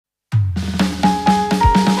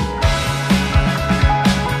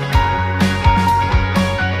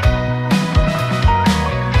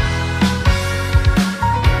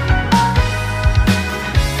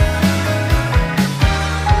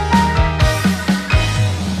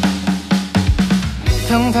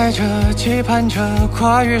待着，期盼着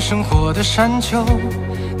跨越生活的山丘，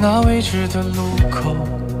那未知的路口，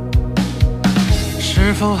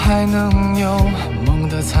是否还能有梦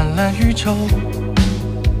的灿烂宇宙？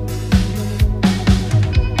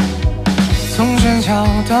从喧嚣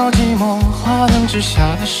到寂寞，花灯之下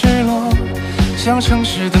的失落，像城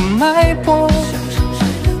市的脉搏，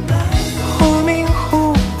忽明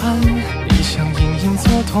忽暗，异象隐隐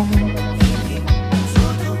作痛。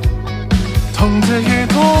痛的越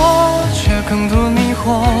多，却更多迷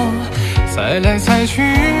惑，猜来猜去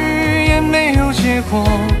也没有结果，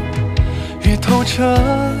越透彻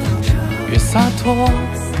越洒脱。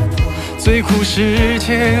最酷世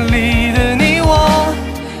界里的你我，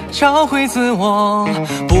找回自我，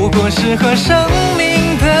不过是和生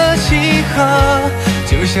命的契合，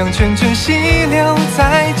就像涓涓细流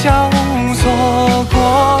在交错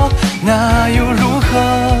过，那又如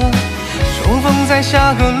何？重逢在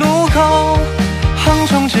下个路口，横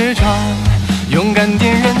冲直撞，勇敢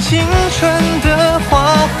点燃青春的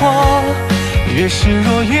花火，越示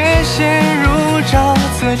弱越陷入沼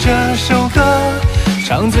泽。这首歌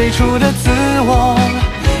唱最初的自我，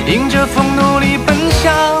迎着风努力奔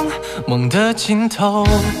向梦的尽头。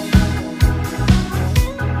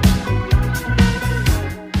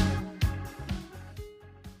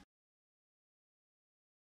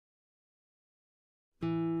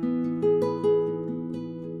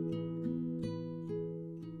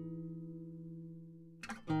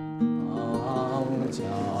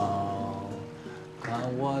看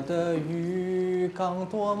我的浴缸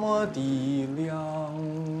多么的亮，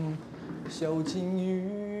小金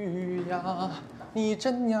鱼呀，你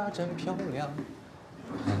真呀真漂亮。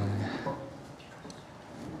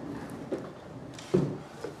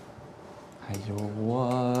还有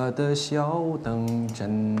我的小灯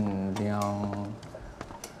真亮。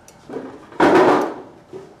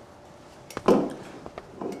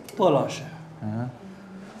骆老师，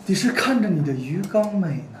你是看着你的鱼缸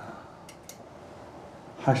美呢，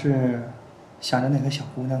还是想着那个小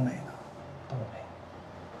姑娘美呢？都美。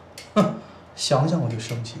哼，想想我就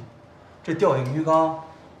生气。这吊顶鱼缸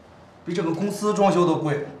比整个公司装修都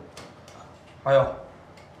贵。还有，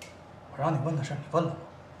我让你问的事你问了吗？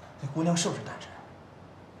那姑娘是不是单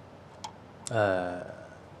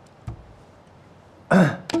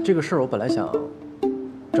身？这个事儿我本来想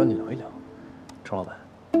找你聊一聊，程老板，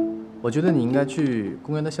我觉得你应该去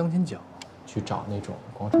公园的相亲角去找那种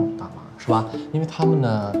广场舞大妈，是吧？因为他们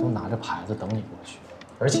呢都拿着牌子等你过去，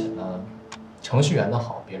而且呢，程序员的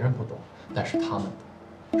好别人不懂，但是他们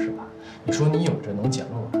懂，是吧？你说你有着能捡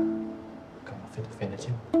漏的，干嘛非得费那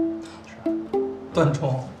劲？是吧？段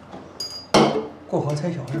冲，过河拆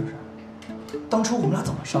桥是不是？当初我们俩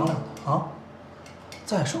怎么商量的啊？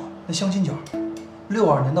再说那相亲角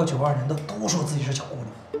，62年到92年的都说自己是小姑娘，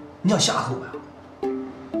你想吓死我呀？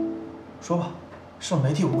说吧，是不是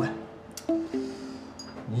媒体误会？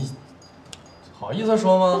你好意思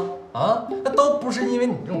说吗？啊，那都不是因为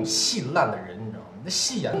你这种戏烂的人，你知道吗？你的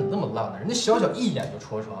戏演怎么那么烂呢？人家小小一眼就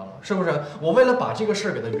戳穿了，是不是？我为了把这个事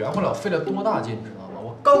儿给他圆回来，我费了多大劲，你知道吗？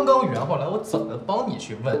我刚刚圆回来，我怎么帮你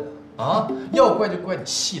去问啊？要怪就怪你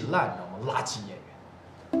戏烂，你知道吗？垃圾演员。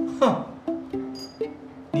哼，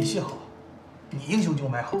你戏好，你英雄救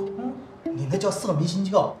美好，你那叫色迷心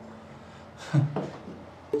窍。哼，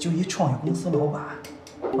就一创业公司老板，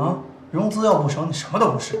啊，融资要不成，你什么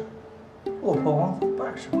都不是。落魄王子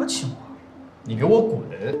扮什么青蛙？你给我滚！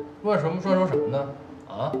乱说什么呢？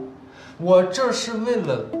啊，我这是为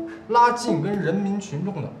了拉近跟人民群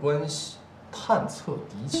众的关系，探测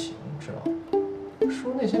敌情，知道吗？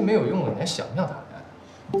说那些没有用的，你还想不想谈恋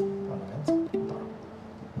爱？大男子大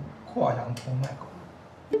挂羊头卖狗，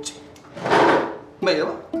这美了。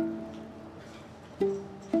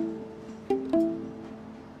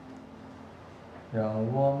让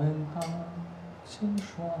我们搭起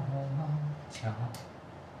双桨，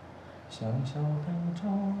小小的照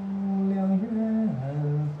亮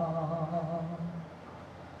远方。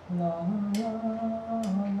啦啦啦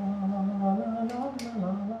啦啦啦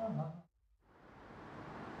啦啦。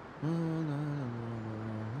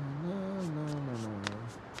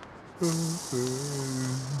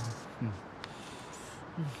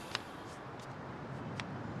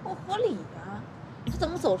不合理呀，他怎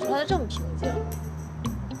么走出来的这么平静？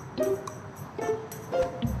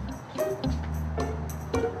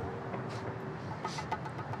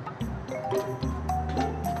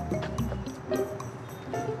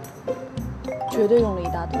绝对用了一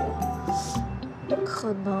大坨。不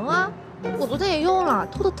可能啊！我昨天也用了，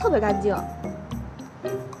涂的特别干净。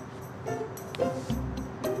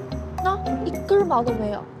那一根毛都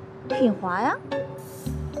没有，挺滑呀。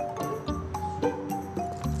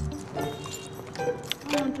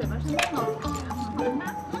嘴头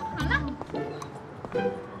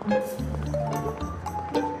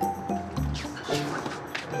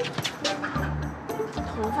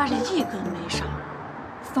发是一根没少，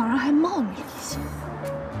反而还茂密了一些。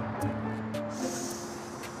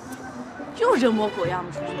又人模狗样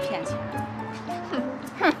的出去骗钱，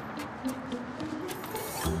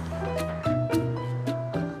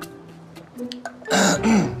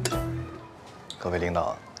各位领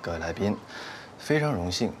导、各位来宾，非常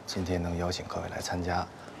荣幸今天能邀请各位来参加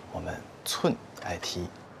我们寸 IT。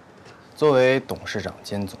作为董事长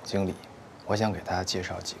兼总经理，我想给大家介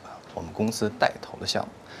绍几个我们公司带头的项目，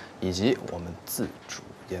以及我们自主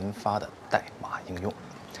研发的代码应用。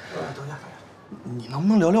等一下，你能不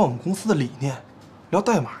能聊聊我们公司的理念？聊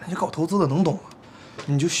代码那些搞投资的能懂吗？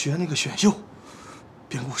你就学那个选秀、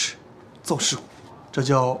编故事、造事故，这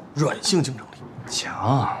叫软性竞争力。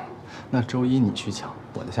强，那周一你去抢，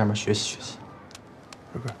我在下面学习学习。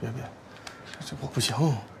别，这我不行。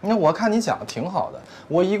那我看你讲的挺好的，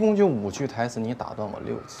我一共就5句台词，你打断我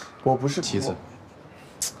6次。我不是7次。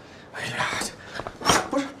哎呀，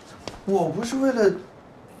我不是为了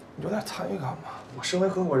有点参与感吗？我身为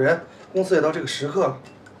合伙人，公司也到这个时刻了，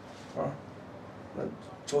啊，那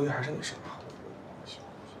周一还是你说吧。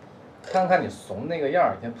看看你怂那个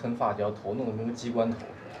样，一天喷发胶，头弄得跟个机关头似的，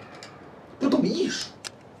不懂艺术。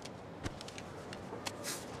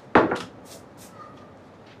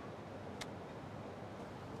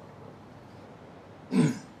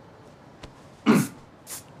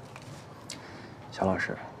小老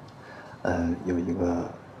师，有一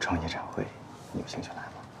个创业展会，你有兴趣来吗？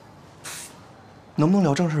能不能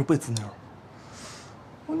聊正事不滋妞？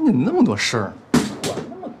你那么多事儿，管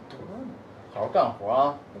那么多呢？好好干活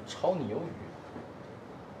啊！我炒你鱿鱼。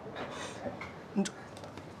你这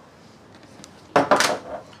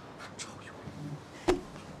炒鱿鱼。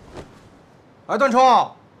哎，段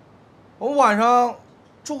冲，我们晚上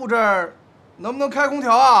住这儿，能不能开空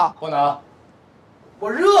调啊？不能。我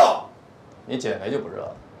热。你减肥就不热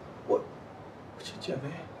了？我去减肥。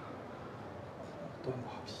端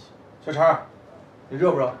把皮。小陈，你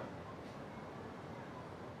热不热？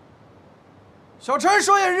小陈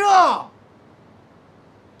说也热。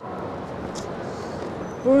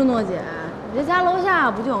不是诺姐，你这家楼下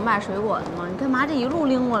不就有卖水果的吗？你干嘛这一路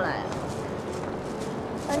拎过来呀？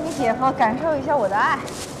让你姐夫感受一下我的爱。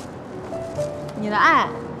你的爱，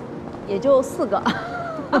也就4个。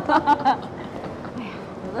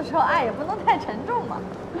有的时候爱也不能太沉重嘛。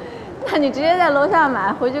那你直接在楼下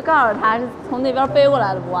买，回去告诉他是从那边背过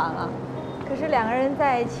来的，不完了？可是2个人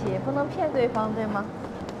在一起，不能骗对方，对吗？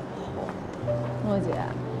诺姐，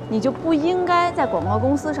你就不应该在广告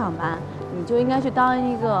公司上班，你就应该去当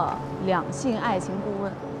一个两性爱情顾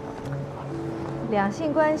问。两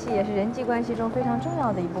性关系也是人际关系中非常重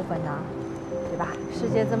要的一部分呢，对吧？世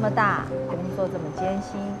界这么大，工作这么艰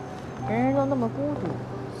辛，人人都那么孤独，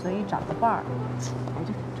所以找个伴儿还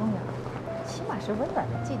是很重要的，起码是温暖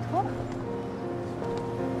的寄托吧。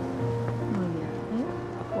诺姐，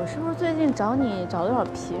我是不是最近找你找的有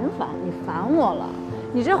点频繁？你烦我了？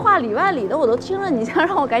你这话里外里的我都听着，你想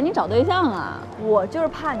让我赶紧找对象啊？我就是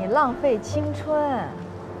怕你浪费青春，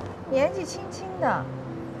年纪轻轻的，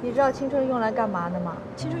你知道青春用来干嘛的吗？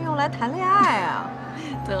青春用来谈恋爱啊！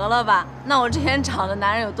得了吧，那我之前找的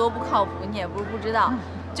男人有多不靠谱，你也不是不知道。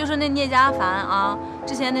就是那聂家凡啊，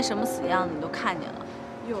之前那什么死样子你都看见了，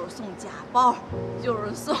又是送假包，又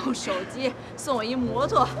是送手机，送我一摩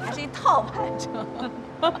托，还是一套牌车。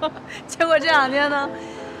结果这2天呢，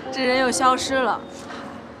这人又消失了。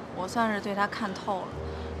我算是对他看透了，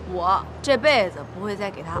我这辈子不会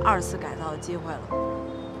再给他2次改造的机会了。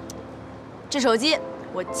这手机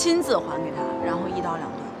我亲自还给他，然后1刀2断。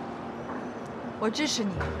我支持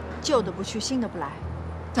你，旧的不去，新的不来。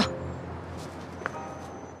走。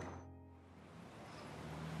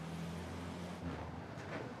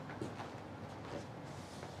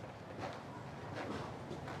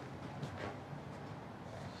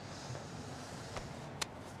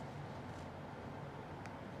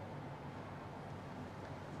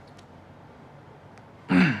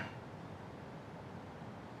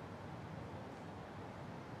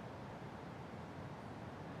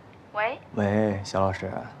喂，小老师，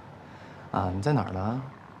啊，你在哪儿呢？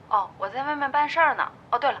哦，我在外面办事儿呢。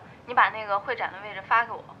哦，对了，你把那个会展的位置发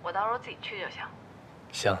给我，我到时候自己去就行。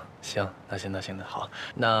行，那行的，好，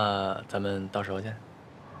那咱们到时候见。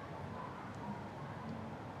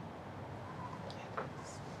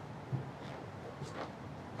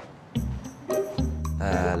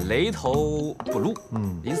雷头不露，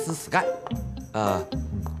临死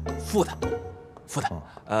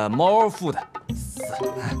sky，food，more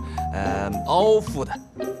food，all food，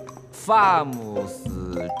 farm's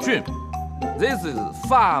dream. This is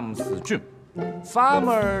farm's dream.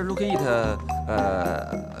 Farmer look it,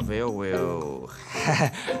 will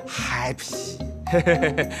happy,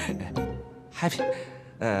 happy.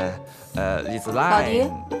 It's like. 老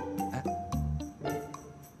弟。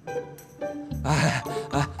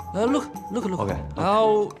look. OK.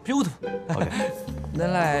 How beautiful. OK.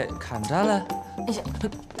 咱来看展了。哎呀，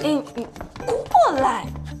你过来。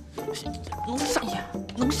弄啥？哎呀，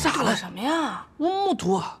弄啥了？什么呀？我木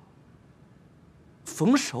头。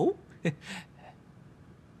丰收。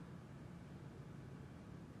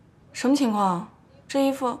什么情况？这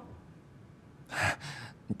衣服？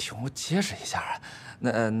你听我解释一下啊。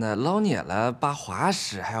那老聂了，把花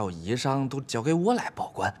饰还有衣裳都交给我来保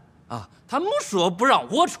管啊。他没说不让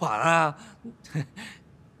我穿啊。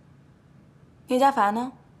聂家凡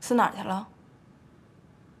呢？死哪儿去了？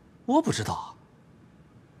我不知道。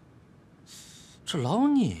这老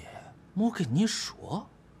聂没跟你说。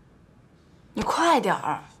你快点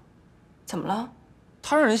儿！怎么了？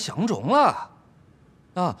他让人相中了。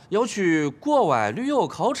啊，要去国外旅游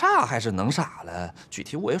考察还是弄啥了？具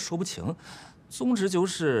体我也说不清。总之就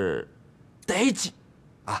是得劲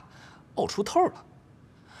啊，熬出头了。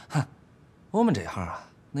哼，我们这行啊，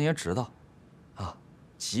你也知道，啊，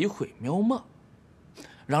机会渺茫，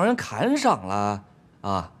让人看上了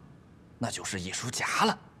啊，那就是艺术家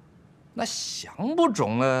了。那相不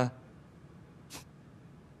中了，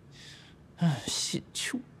心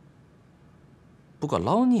穷。不过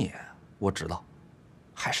老聂，我知道。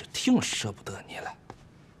还是挺舍不得你了。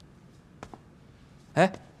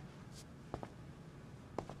哎，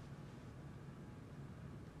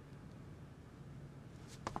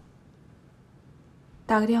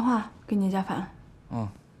打个电话给聂家凡。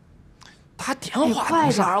打电话。你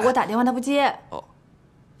快点儿，我打电话他不接。哦。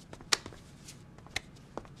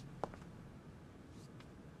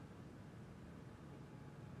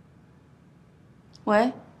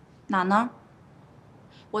喂，哪呢？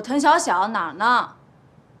我滕小小哪儿呢？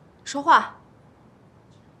说话！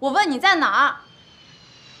我问你在哪儿？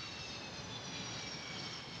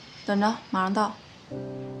等着，马上到。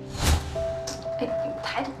哎，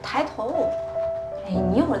抬头！哎，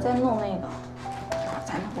你一会儿再弄那个，一会儿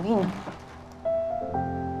再弄，我给你弄。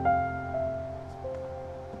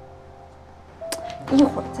一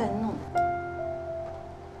会儿再弄。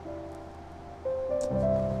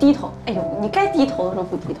低头！哎呦，你该低头的时候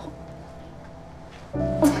不低头。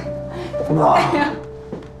哇！哎呀，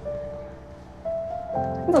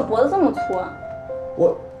你怎么脖子这么粗啊？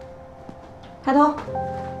我抬头，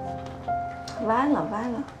歪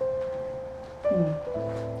了。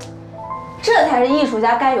这才是艺术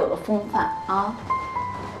家该有的风范啊！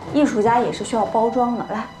艺术家也是需要包装的。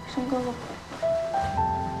来，伸胳膊。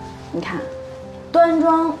你看，端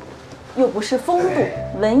庄又不失风度，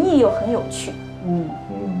文艺又很有趣。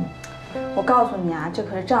我告诉你啊，这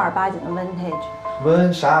可是正儿八经的 vintage。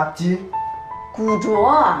温啥鸡？古着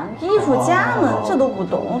啊，艺术家呢，这都不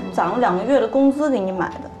懂，攒了2个月的工资给你买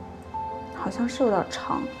的，好像是有点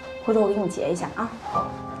长，回头我给你截一下啊。好，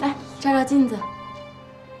来照镜子，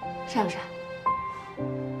帅不帅？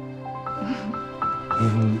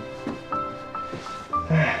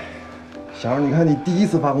小儿，你看你第一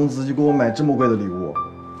次发工资就给我买这么贵的礼物，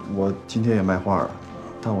我今天也卖花了，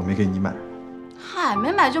但我没给你买。嗨，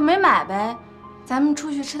没买就没买呗，咱们出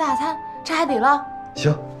去吃大餐，吃海底捞。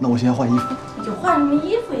行，那我先换衣服。你换什么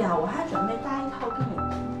衣服呀？我还准备搭一套给你。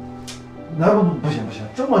那不行，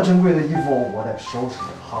这么珍贵的衣服我得收拾，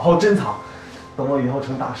好好珍藏。等我以后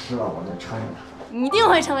成大师了，我再穿上它。你一定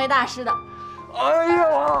会成为大师的。哎呀！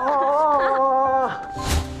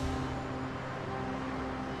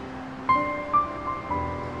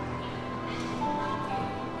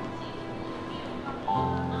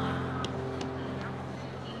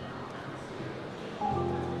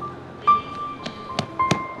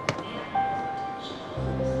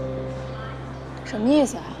什么意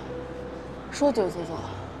思啊？说走就走，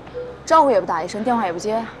招呼也不打一声，电话也不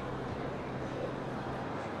接。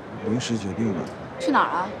临时决定的。去哪儿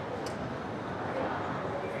啊？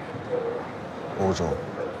欧洲。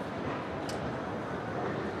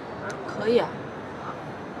可以啊。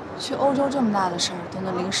去欧洲这么大的事儿都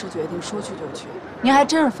能临时决定，说去就去，您还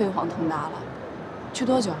真是飞黄腾达了。去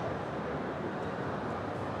多久？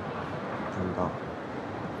不知道，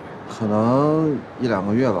可能1、2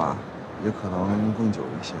个月吧。也可能更久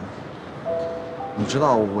一些。你知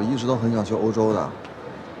道，我一直都很想去欧洲的，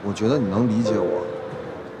我觉得你能理解我。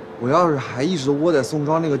我要是还一直窝在宋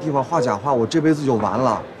庄那个地方画假画，我这辈子就完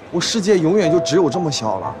了，我世界永远就只有这么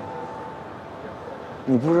小了。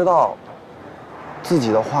你不知道，自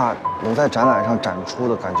己的画能在展览上展出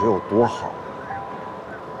的感觉有多好。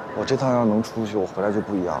我这趟要能出去，我回来就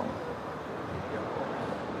不一样了。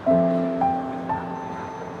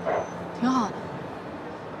挺好的。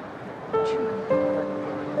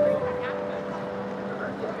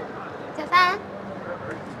小帆，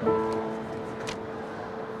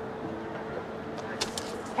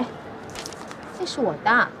哎，这是我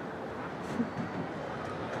的。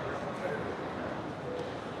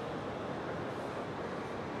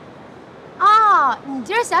哦，你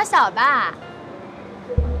就是小小吧？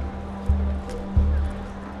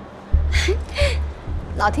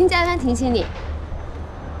老听家帆提起你，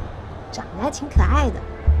长得还挺可爱的。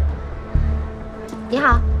你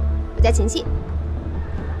好，我叫晴晴。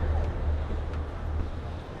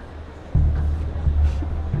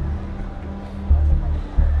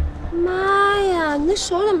妈呀，你的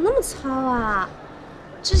手怎么那么糙啊？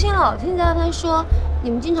之前老听家帆说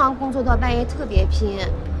你们经常工作到半夜特别拼，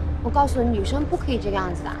我告诉你，女生不可以这个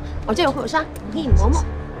样子的。我这有火伤，我给你磨磨，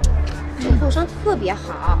这火伤特别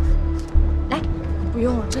好。来，不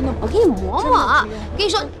用了，真的，我给你磨磨啊！我跟你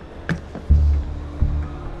说，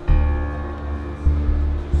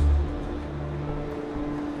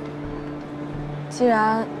既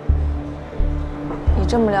然你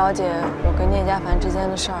这么了解我跟聂家凡之间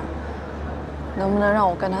的事儿，能不能让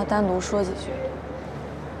我跟他单独说几句？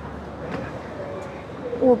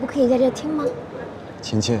我不可以在这听吗？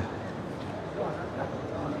晴晴，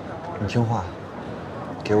你听话，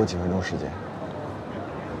给我几分钟时间。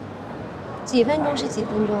几分钟是几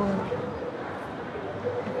分钟啊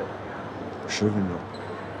？10分钟。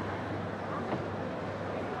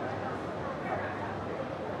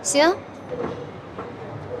行，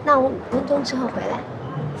那我5分钟之后回来。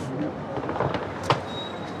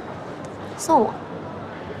送我。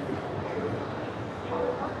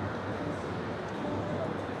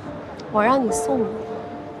我让你送我。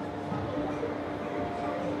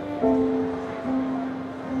等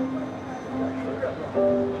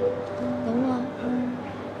我。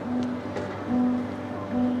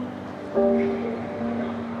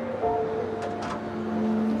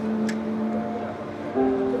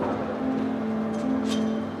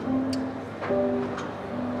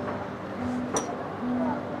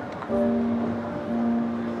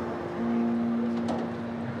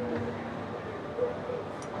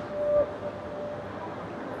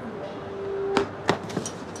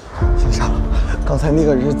刚才那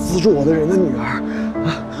个人是资助我的人的女儿，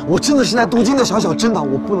啊！我真的是在镀金的小小，真的，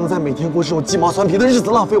我不能再每天过这种鸡毛蒜皮的日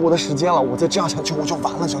子，浪费我的时间了。我再这样下去，我就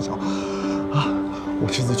完了，小小。啊！我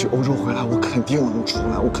这次去欧洲回来，我肯定能出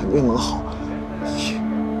来，我肯定能好。你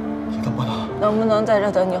能不能？能不能在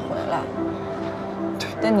这等你回来？对，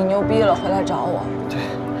等你牛逼了回来找我。对，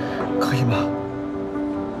可以吗？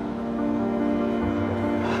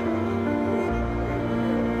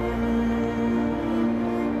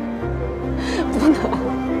不能！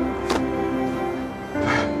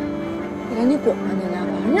你赶紧滚吧，聂家凡，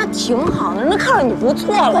人家挺好的，人家看着你不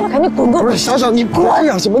错了，你赶紧滚滚！不是小小，你这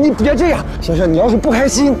样行吗？你别这样，小小，你要是不开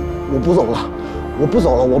心，我不走了，我不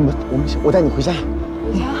走了，我带你回家。回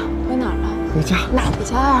家？回哪儿啊？回家。哪个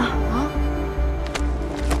家呀？啊！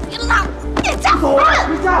你拉聂家凡！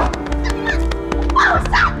回家！放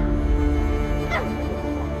下！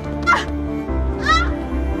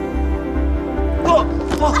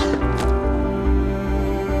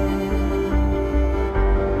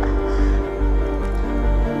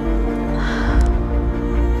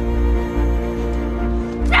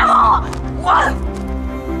滚！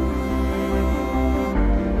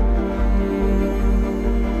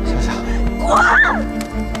小小，滚！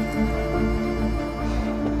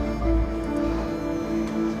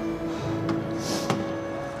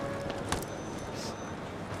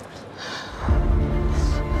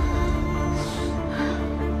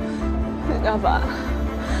聂家凡，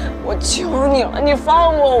我求你了，你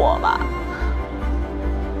放过我吧！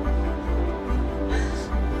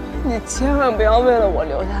你千万不要为了我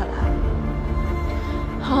留下来，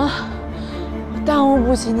啊！我耽误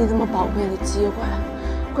不起你这么宝贵的机会，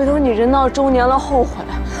回头你人到中年了后悔，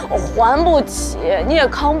我还不起，你也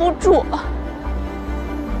扛不住。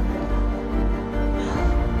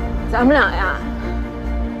咱们俩呀，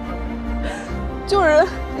就是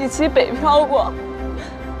一起北漂过，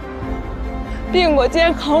并过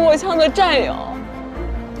肩扛过枪的战友。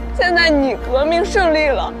现在你革命胜利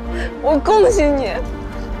了，我恭喜你！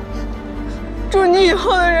祝你以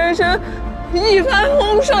后的人生一帆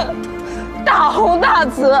风顺，大红大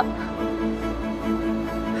紫。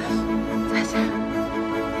再见。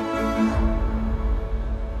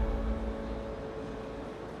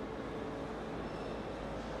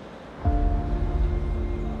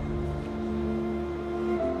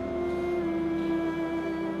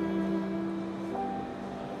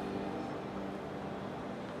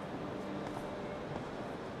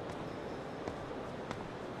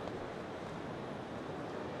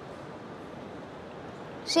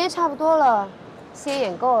时间差不多了，戏也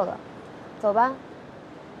演够了，走吧。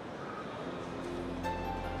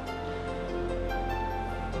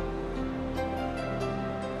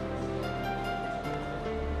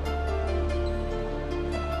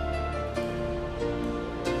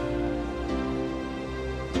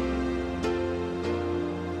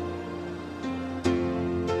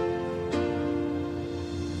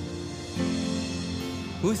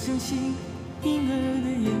我相信婴儿的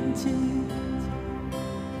眼睛，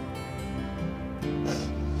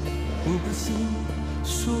我不信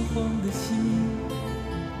说谎的心，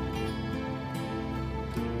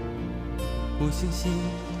我相信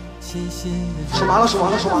新鲜的。手麻了，手麻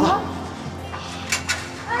了，手麻了。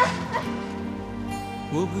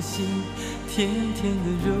我不信甜甜的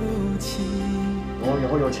柔情。我以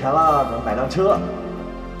后有钱了，能买辆车。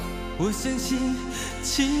我相信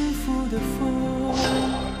轻拂的风。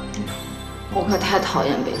我可太讨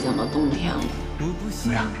厌北京的冬天了。怎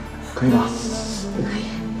么样？可以吧？可以。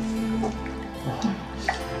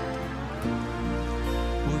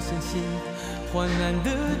我相信患难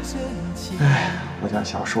的真情。哎，我家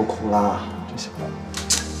小受苦了，这小子。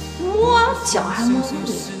摸脚还摸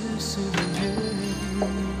你，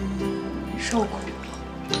受苦了。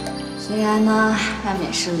虽然呢，外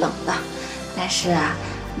面是冷的，但是啊，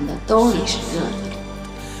你的兜里是热的，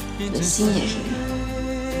你的心也是热的。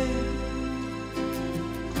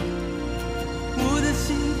我的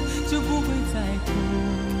心就不会再痛，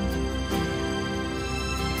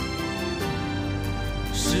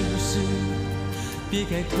是不是？别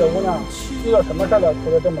该小姑娘，遇到什么事了，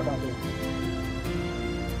哭得这么伤心？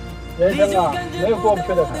人生啊，没有过不去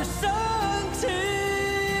的坎。没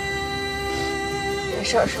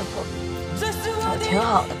事，师傅，我挺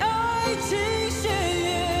好的。谢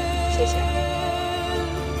谢。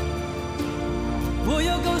我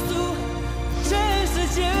要告诉全世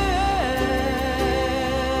界，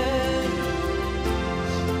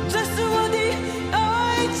这是我的爱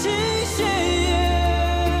情宣言。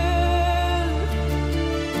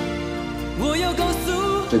我要告诉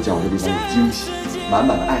这饺子里面有惊喜，满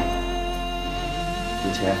满的爱。有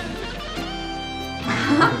钱。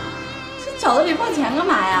这饺子里放钱干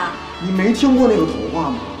嘛呀？你没听过那个童话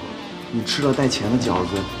吗？你吃了带钱的饺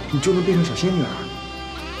子，你就能变成小仙女儿。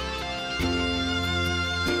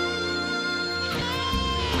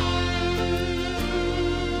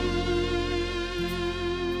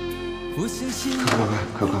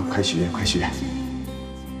快许愿，快许愿！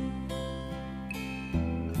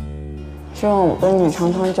希望我跟你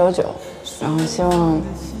长长久久，然后希望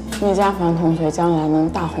聂家凡同学将来能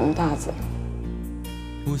大红大紫。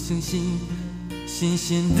我相信新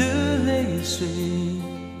鲜的泪水，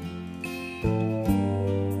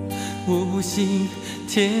我不信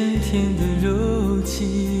甜甜的柔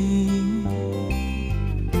情，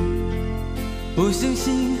我相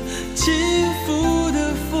信轻拂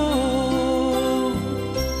的风，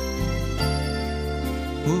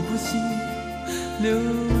我不信流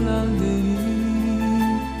浪的鱼，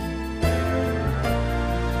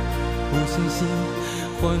我相信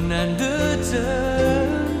患难的真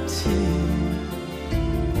情，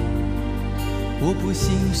我不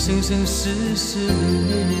信生生世世的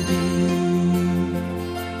约定，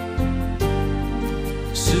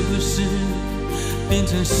是不是变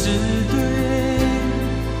成是对，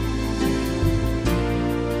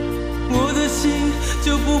我的心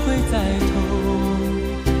就不会再痛，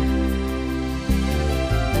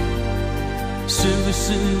是不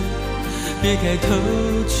是别开头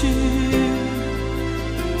去，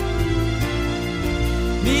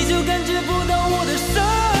你就感觉不到我的深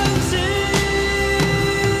情。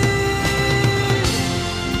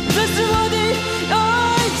这是我的爱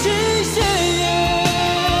情宣言，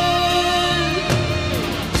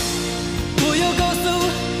我要告诉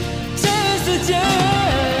全世界，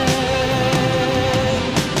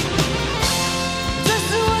这是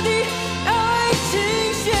我的爱情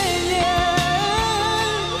宣言，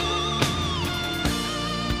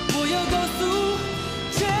我要告诉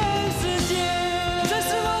全世界，这是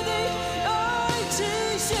我的爱情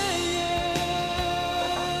宣言。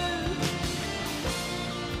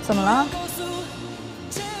怎么了？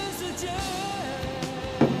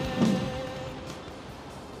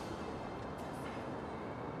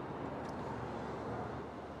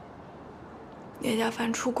聂家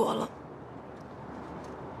凡出国了。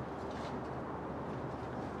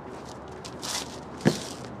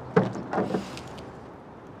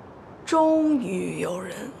终于有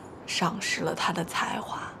人赏识了他的才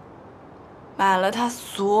华，买了他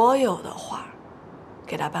所有的画，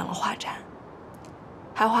给他办了画展，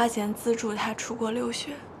还花钱资助他出国留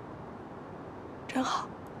学，真好，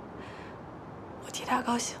我替他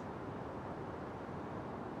高兴。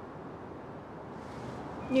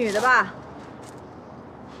女的吧？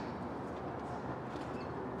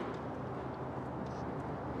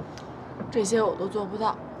这些我都做不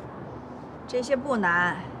到。这些不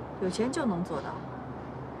难，有钱就能做到。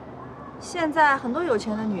现在很多有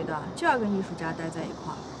钱的女的就要跟艺术家待在一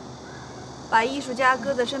块儿，把艺术家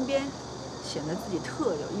搁在身边，显得自己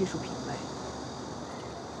特有艺术品味。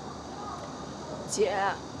姐，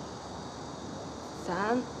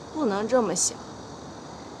咱不能这么想，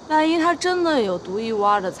万一他真的有独一无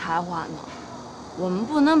二的才华呢？我们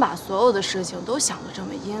不能把所有的事情都想得这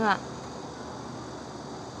么阴暗。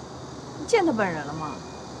你见他本人了吗？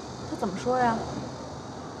他怎么说呀？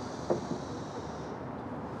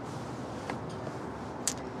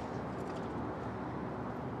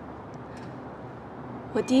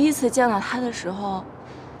我第一次见到他的时候，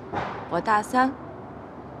我大3，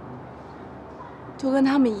就跟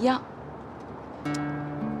他们一样。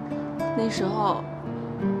那时候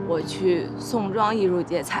我去宋庄艺术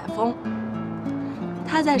节采风，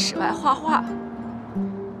他在室外画画，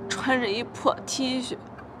穿着一破 T 恤，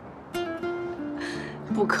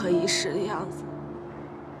不可一世的样子。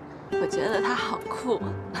我觉得他好酷，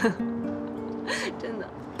真的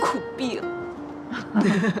酷毙了。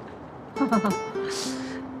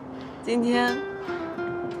今天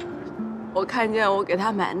我看见我给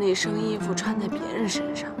他买那身衣服穿在别人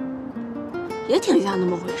身上，也挺像那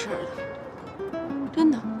么回事的，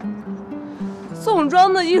真的。宋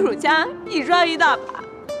庄的艺术家一抓一大把，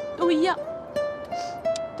都一样，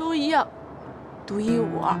都一样，独一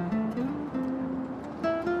无二。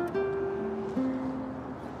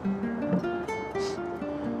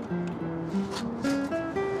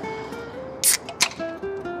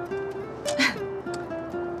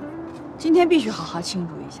今天必须好好庆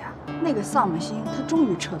祝一下，那个丧门星他终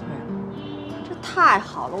于撤退了，这太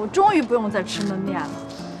好了，我终于不用再吃焖面了。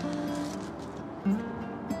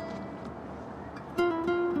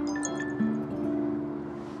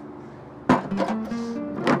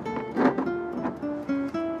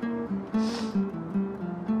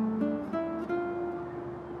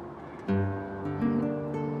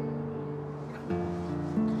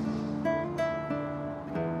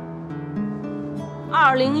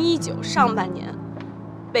2019上半年，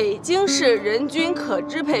北京市人均可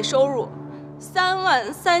支配收入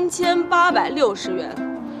33860元，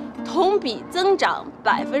同比增长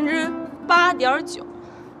8.9%。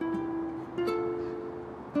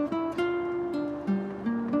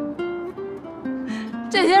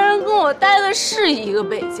这些人跟我待的是一个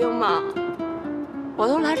北京吗？我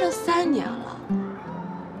都来这3年了，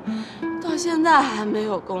到现在还没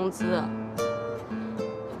有工资。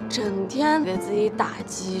整天给自己打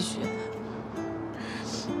鸡血，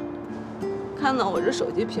看到我这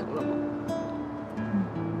手机屏了吗？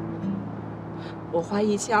我花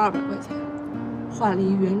1200块钱换了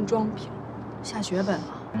一原装屏，下血本了。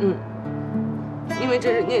因为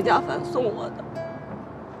这是聂家凡送我的。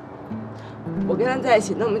我跟他在一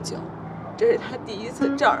起那么久，这是他第一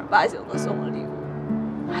次正儿八经的送我礼物，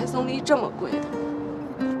还送了一这么贵的。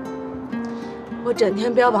我整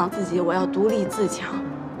天标榜自己我要独立自强。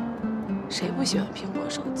谁不喜欢苹果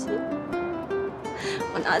手机？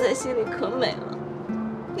我拿在心里可美了，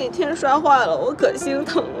那天摔坏了，我可心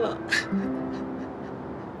疼了。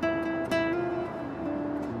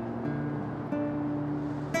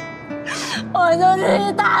我就是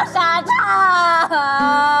一大傻叉。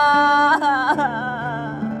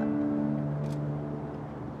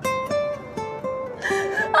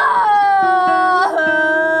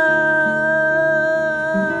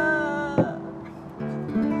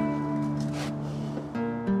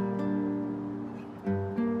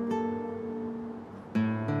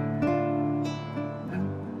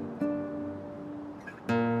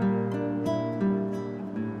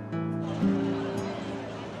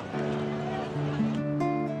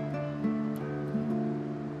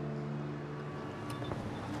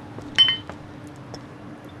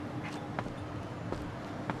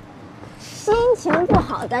心情不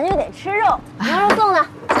好，咱就得吃肉。羊肉送的，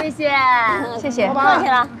谢谢，谢谢，不客气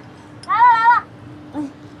了。来了。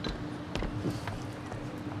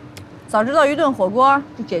早知道一顿火锅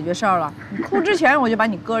就解决事儿了。你哭之前我就把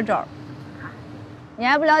你搁这儿。你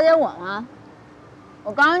还不了解我吗？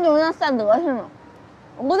我刚刚就是那散德性了，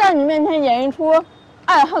我不在你面前演一出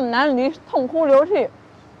爱恨难离、痛哭流涕，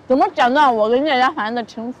怎么斩断我跟聂家凡的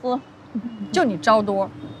情丝？就你招多。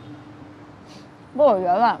不是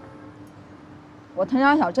员外，我滕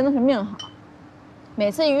小小真的是命好，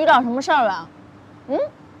每次一遇到什么事儿吧，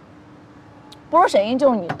不是沈英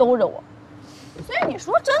就是你兜着我，所以你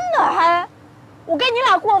说真的还，我跟你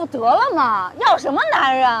俩过不得了吗？要什么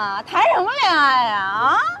男人啊？谈什么恋爱呀？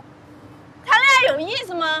啊？谈恋爱有意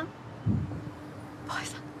思吗？不好意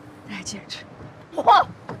思。哎，戒指。嚯，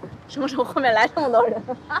什么时候后面来这么多人？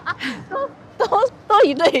都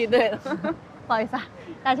一对一对的。不好意思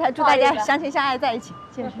啊，祝大家相亲相爱在一起。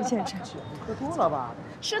戒指。你喝多了吧？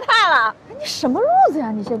失态了。哎，你什么路子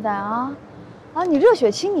呀？你现在啊，你热血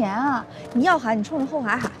青年啊！你要喊，你冲着后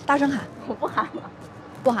海喊，大声喊。我不喊了，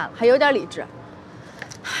不喊了，还有点理智。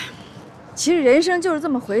其实人生就是这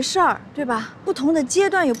么回事儿，对吧？不同的阶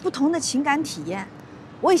段有不同的情感体验。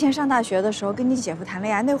我以前上大学的时候跟你姐夫谈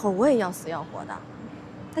恋爱，那会儿我也要死要活的，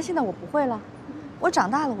但现在我不会了，我长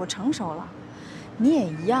大了，我成熟了。你也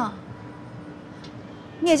一样。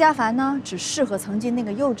聂家凡呢，只适合曾经那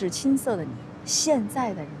个幼稚青涩的你，现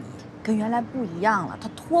在的你跟原来不一样了，他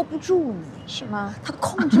拖不住你，是吗？他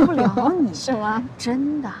控制不了你，是吗？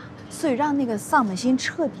真的。所以让那个丧门星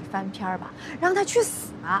彻底翻篇吧，让他去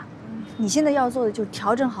死吧。你现在要做的就是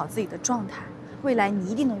调整好自己的状态，未来你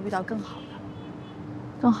一定能遇到更好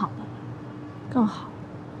的，更好的，更好。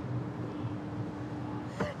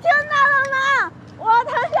听到了吗？我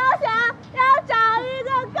滕小小要找一个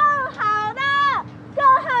更好的，更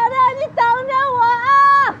好的，你等着我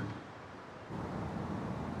啊！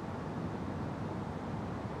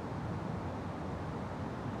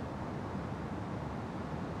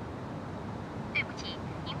对不起，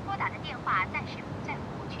您拨打的电话暂时不在服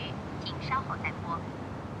务区，请稍后再拨。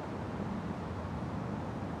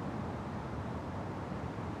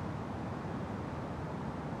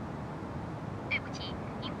对不起，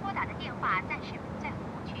您拨打的电话暂时不在服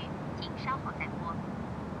务区，请稍后再拨。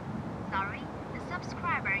Sorry, the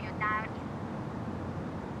subscriber you dialed is。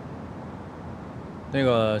那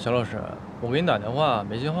个小老师，我给你打电话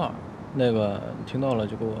没信号，那个你听到了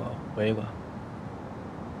就给我回一个。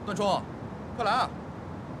段冲，快来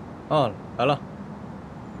啊！来了。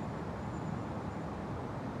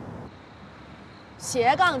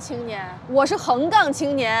斜杠青年，我是横杠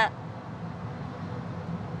青年。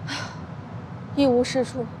一无是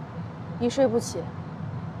处，一睡不起，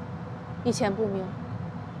一钱不明，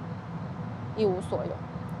一无所有。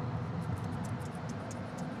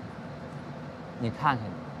你看看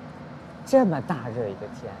你，这么大热一个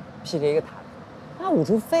天，披着一个毯子，那捂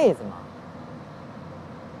出痱子吗？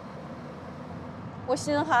我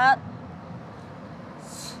心寒。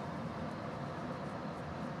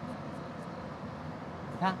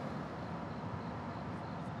你看，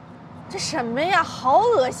这什么呀？好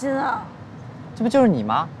恶心啊！这不就是你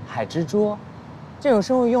吗？海蜘蛛，这种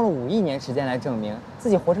生物用了5亿年时间来证明自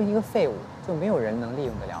己活成一个废物，就没有人能利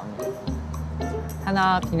用得了你。它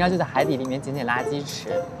呢，平常就在海底里面捡捡垃圾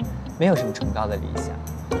吃，没有什么崇高的理想，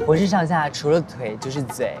浑身上下除了腿就是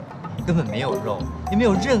嘴，根本没有肉，也没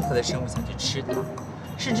有任何的生物想去吃它，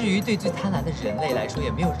甚至于对最贪婪的人类来说，也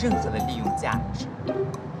没有任何的利用价值。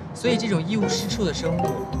所以这种一无是处的生物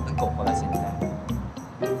能苟活到现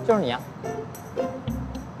在，就是你啊！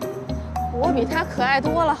我比他可爱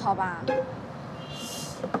多了，好吧？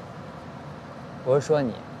我是说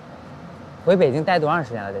你，回北京待多长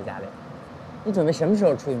时间了？在家里，你准备什么时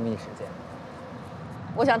候出去觅时间？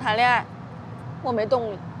我想谈恋爱，我没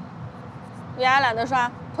动力，牙也懒得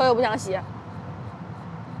刷，头也不想洗。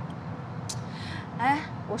哎，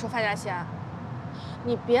我说范佳琪啊，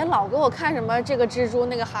你别老给我看什么这个蜘蛛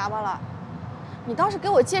那个蛤蟆了，你倒是给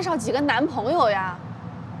我介绍几个男朋友呀，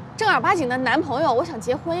正儿八经的男朋友，我想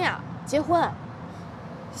结婚呀，结婚。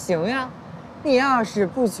行呀，你要是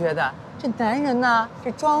不觉得这男人呢，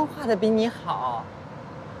这妆化的比你好，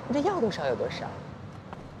我这要多少有多少。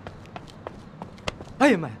哎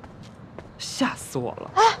呀妈呀，吓死我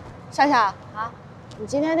了！哎，小小啊，你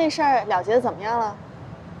今天那事儿了结的怎么样了？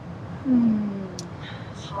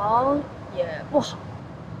好也不好，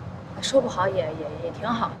说不好也挺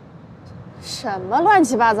好。什么乱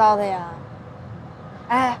七八糟的呀？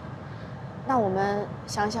哎，那我们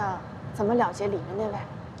想想怎么了结里面那位。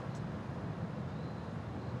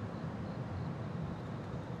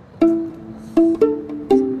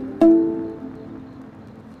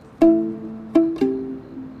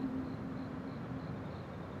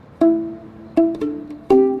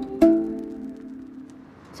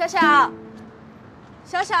小小，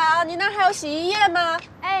小小，你那儿还有洗衣液吗？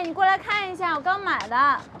哎，你过来看一下，我刚买的。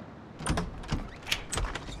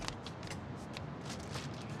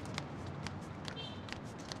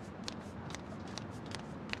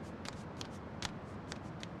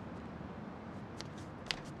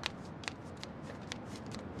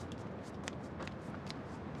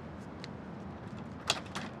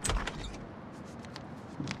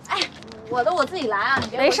哎，我的我自己来啊，你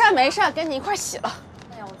别。没事儿没事儿，跟你一块儿洗了。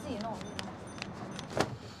哎呀，我自己弄。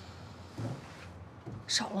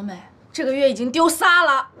少了没？这个月已经丢仨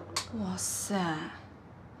了。哇塞，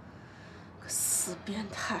个死变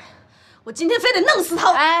态！我今天非得弄死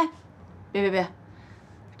他！哎，别，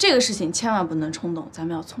这个事情千万不能冲动，咱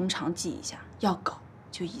们要从长计议一下，要搞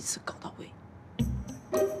就一次搞到位。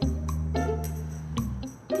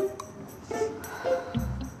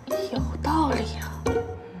有道理啊，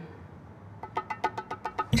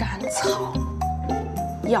斩草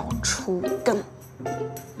要除根。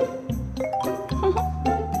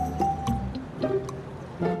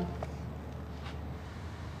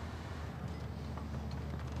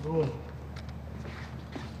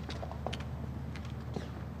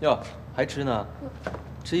哟，还吃呢？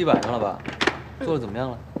吃一晚上了吧？做的怎么样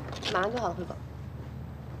了？马上就好了，辉哥。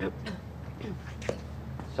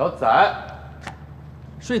小崽，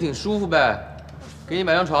睡挺舒服呗，给你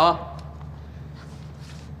买张床。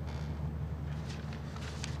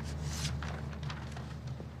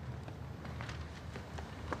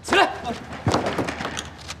起来！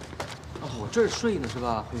哦，我这儿睡呢是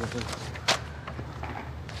吧？辉哥，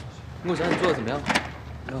你给我讲你做的怎么样？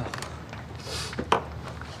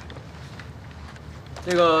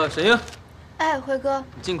那个沈英，哎，辉哥，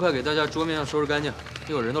你尽快给大家桌面上收拾干净，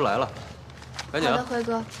一会儿人都来了，赶紧啊！好的，辉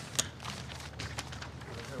哥。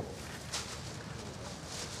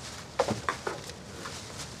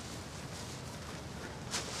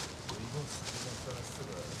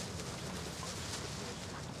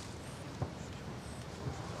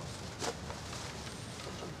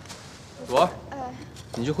朵儿，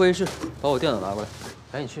你去会议室把我电脑拿过来，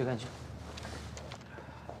赶紧去，赶紧去。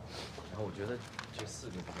然后我觉得这4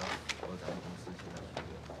个比较符合咱们公司现在这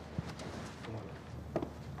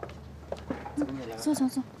个。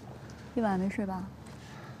坐，一晚没睡吧？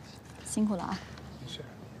辛苦了啊！没事。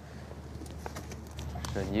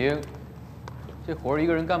沈英，这活儿一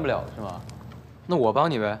个人干不了是吗？那我帮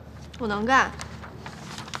你呗。我能干。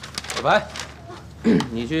小白，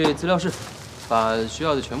你去资料室，把需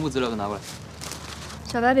要的全部资料都拿过来。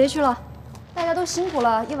小白别去了，大家都辛苦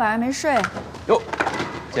了，一晚上没睡。哟，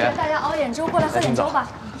姐，大家熬点粥，过来喝点粥吧。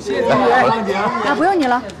谢谢张姐。啊，不用你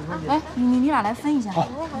了。哎，你俩来分一下。好，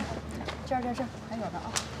这儿还有的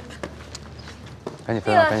啊。赶紧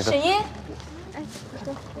分啊，赶紧分。沈英，哎，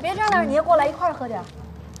你别站那儿，你也过来一块儿喝点。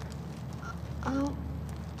啊，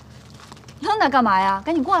愣那干嘛呀？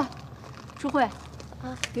赶紧过来。朱慧，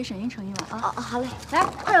啊，给沈英盛一碗啊。好嘞，来，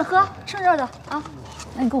快点喝，趁热的啊。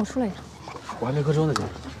那你跟我出来一趟。我还没喝粥呢，姐。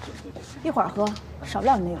一会儿喝，少不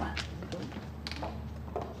了你那碗。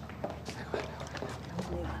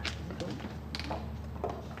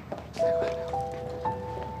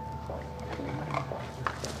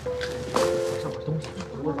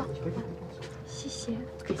谢谢，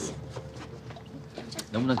不客气。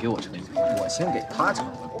能不能给我盛一碗？我先给他盛。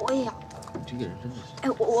我也要。你这个人真的是……哎，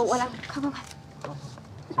我来，快！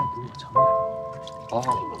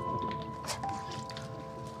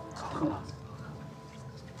好。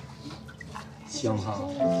香哈，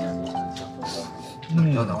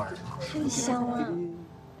要等会儿。太香了。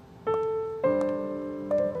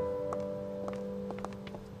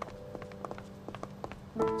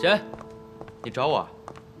姐，你找我啊？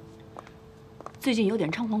最近有点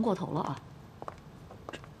猖狂过头了啊！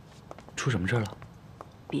出什么事了？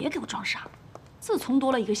别给我装傻！自从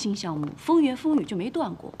多了一个新项目，风言风语就没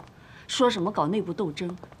断过，说什么搞内部斗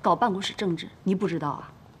争、搞办公室政治，你不知道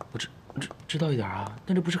啊？我知道一点啊，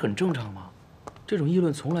但这不是很正常吗？这种议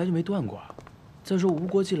论从来就没断过啊。再说无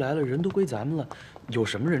国际来了，人都归咱们了，有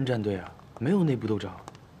什么人站队啊？没有内部斗争。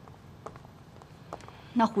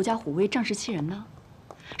那狐假虎威、仗势欺人呢？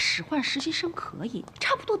使唤实习生可以，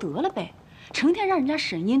差不多得了呗。成天让人家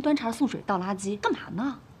沈英端茶送水、倒垃圾，干嘛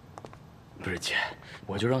呢？不是姐，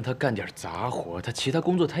我就让他干点杂活，他其他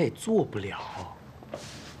工作他也做不了。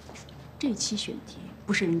这期选题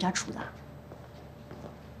不是人家出的，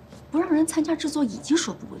不让人参加制作已经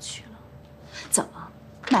说不过去了。怎么，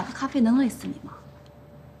买个咖啡能累死你吗？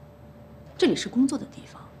这里是工作的地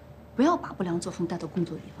方，不要把不良作风带到工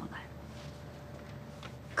作的地方来。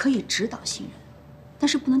可以指导新人，但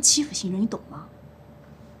是不能欺负新人，你懂吗？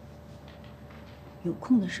有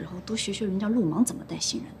空的时候多学学人家路盲怎么带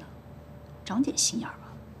新人的，长点心眼儿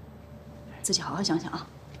吧。自己好好想想啊。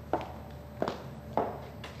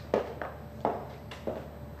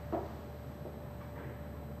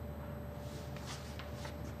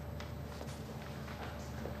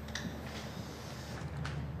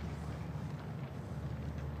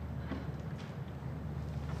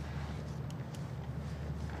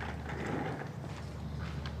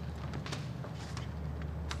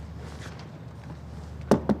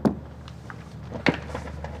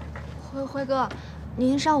辉哥，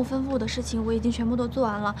您上午吩咐我的事情我已经全部都做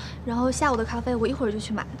完了，然后下午的咖啡我一会儿就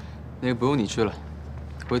去买。那个不用你去了，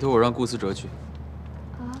回头我让顾思哲去。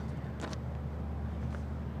啊？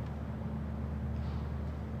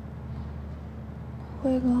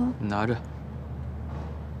辉哥，你拿着。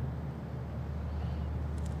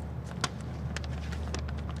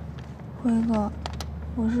辉哥，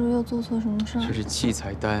我是不是又做错什么事儿？这是器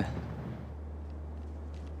材单。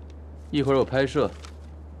一会儿有拍摄，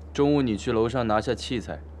中午你去楼上拿下器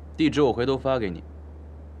材，地址我回头发给你。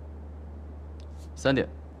3点，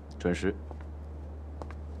准时。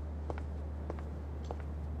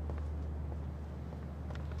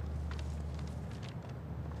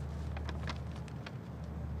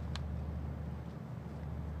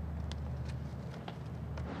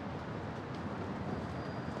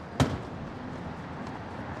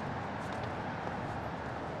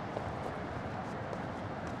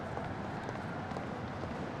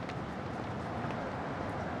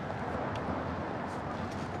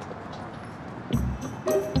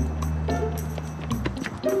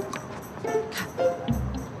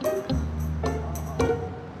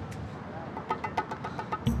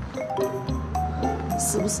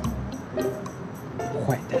死不死？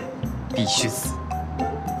坏蛋，必须死！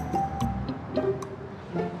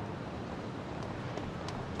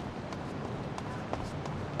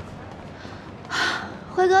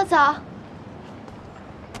辉哥早。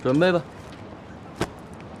准备吧。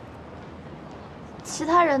其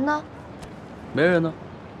他人呢？没人呢，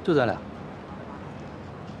就咱俩。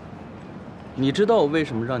你知道我为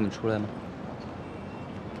什么让你出来吗？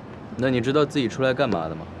那你知道自己出来干嘛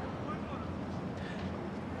的吗？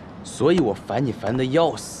所以我烦你烦得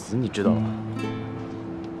要死，你知道吗？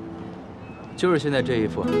就是现在这一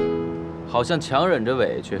副，好像强忍着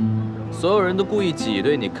委屈，所有人都故意挤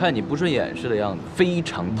兑你，看你不顺眼似的样子，非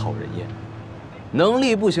常讨人厌。能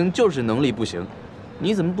力不行就是能力不行，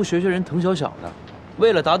你怎么不学学人滕小小呢？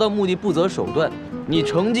为了达到目的不择手段，你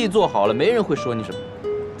成绩做好了，没人会说你什么；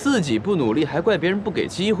自己不努力，还怪别人不给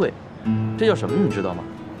机会，这叫什么？你知道吗？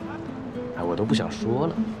哎，我都不想说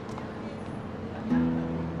了。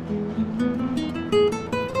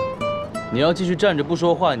你要继续站着不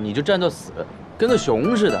说话，你就站到死，跟个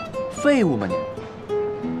熊似的，废物吗你？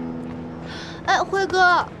哎，辉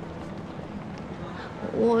哥，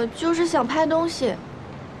我就是想拍东西，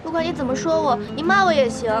不管你怎么说我，你骂我也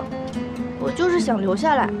行，我就是想留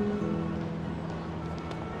下来。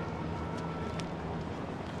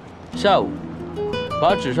下午，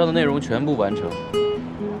把纸上的内容全部完成。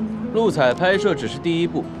录采拍摄只是第一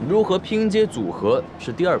步，如何拼接组合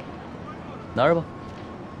是第2步。拿着吧。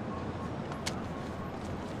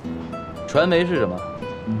传媒是什么？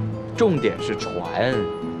重点是传。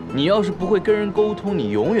你要是不会跟人沟通，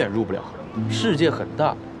你永远入不了行。世界很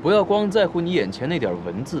大，不要光在乎你眼前那点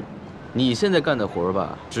文字。你现在干的活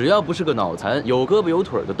吧，只要不是个脑残，有胳膊有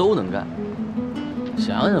腿的都能干。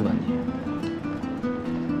想想吧你。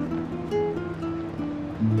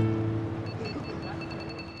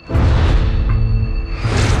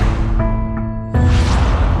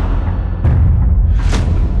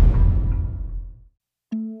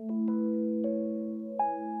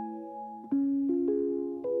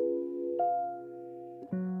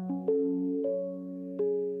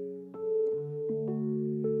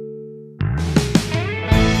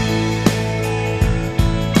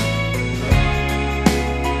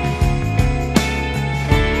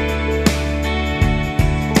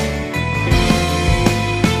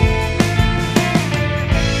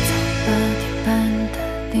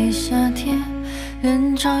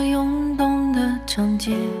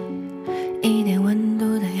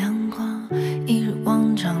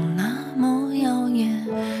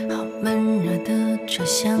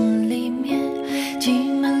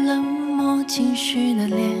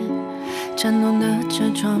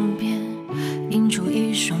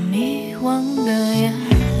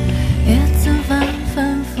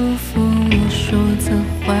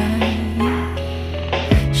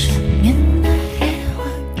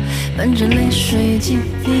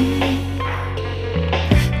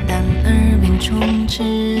但耳边充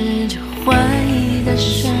斥着怀疑的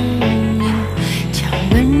声音。